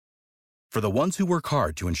For the ones who work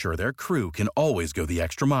hard to ensure their crew can always go the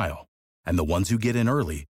extra mile, and the ones who get in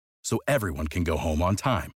early so everyone can go home on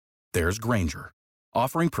time, there's Grainger,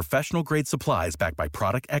 offering professional-grade supplies backed by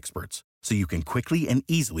product experts so you can quickly and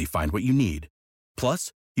easily find what you need.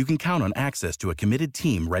 Plus, you can count on access to a committed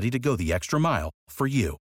team ready to go the extra mile for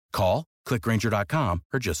you. Call, click Grainger.com,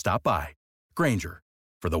 or just stop by. Grainger,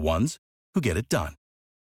 for the ones who get it done.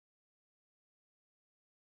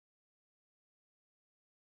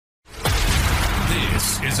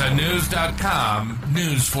 This is a News.com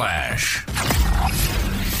news flash.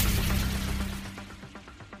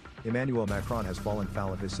 Emmanuel Macron has fallen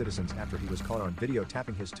foul of his citizens after he was caught on video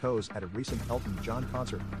tapping his toes at a recent Elton John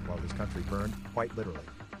concert while his country burned, quite literally.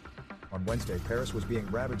 On Wednesday, Paris was being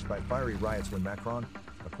ravaged by fiery riots when Macron,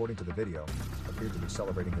 according to the video, appeared to be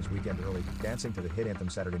celebrating his weekend early, dancing to the hit anthem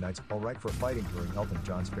Saturday Night's All Right for Fighting during Elton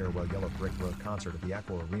John's farewell Yellow Brick Road concert at the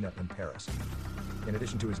Aqua Arena in Paris. In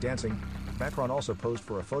addition to his dancing, Macron also posed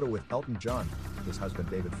for a photo with Elton John, his husband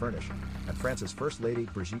David Furnish, and France's First Lady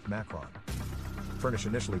Brigitte Macron. Furnish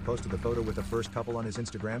initially posted the photo with the first couple on his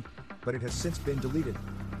Instagram, but it has since been deleted.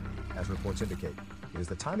 As reports indicate, it is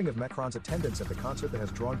the timing of Macron's attendance at the concert that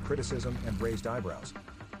has drawn criticism and raised eyebrows.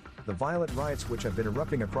 The violent riots which have been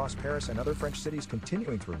erupting across Paris and other French cities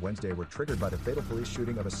continuing through Wednesday were triggered by the fatal police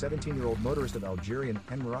shooting of a 17-year-old motorist of Algerian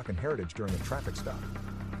and Moroccan heritage during a traffic stop.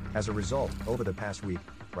 As a result, over the past week,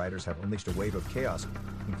 rioters have unleashed a wave of chaos,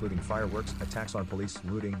 including fireworks, attacks on police,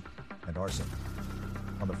 looting, and arson.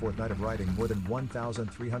 On the fourth night of rioting, more than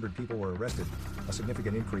 1,300 people were arrested, a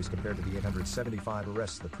significant increase compared to the 875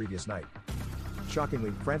 arrests the previous night.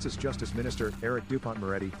 Shockingly, France's Justice Minister Eric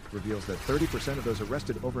Dupont-Moretti reveals that 30% of those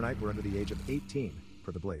arrested overnight were under the age of 18,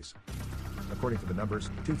 per the Blaze. According to the numbers,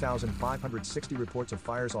 2,560 reports of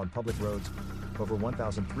fires on public roads, over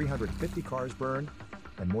 1,350 cars burned,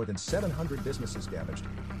 and more than 700 businesses damaged.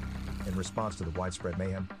 In response to the widespread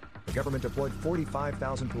mayhem, the government deployed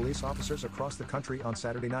 45,000 police officers across the country on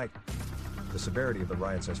Saturday night. The severity of the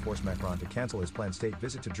riots has forced Macron to cancel his planned state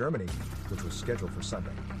visit to Germany, which was scheduled for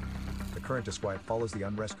Sunday. The current disquiet follows the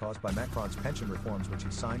unrest caused by Macron's pension reforms, which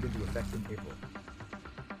he signed into effect in April.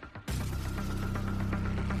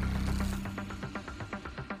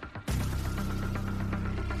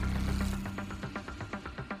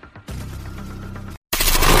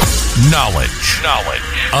 Knowledge.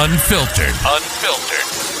 Unfiltered.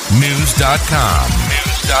 News.com.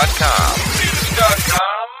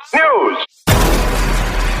 News.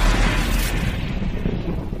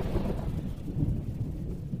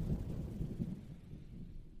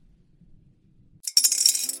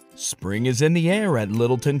 Spring is in the air at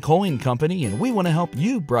Littleton Coin Company, and we want to help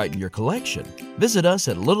you brighten your collection. Visit us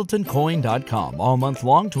at littletoncoin.com all month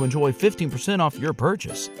long to enjoy 15% off your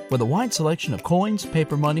purchase. With a wide selection of coins,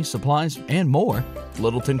 paper money, supplies, and more,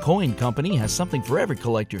 Littleton Coin Company has something for every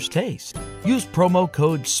collector's taste. Use promo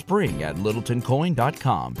code SPRING at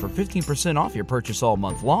littletoncoin.com for 15% off your purchase all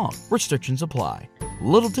month long. Restrictions apply.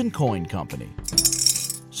 Littleton Coin Company.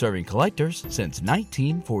 Serving collectors since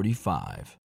 1945.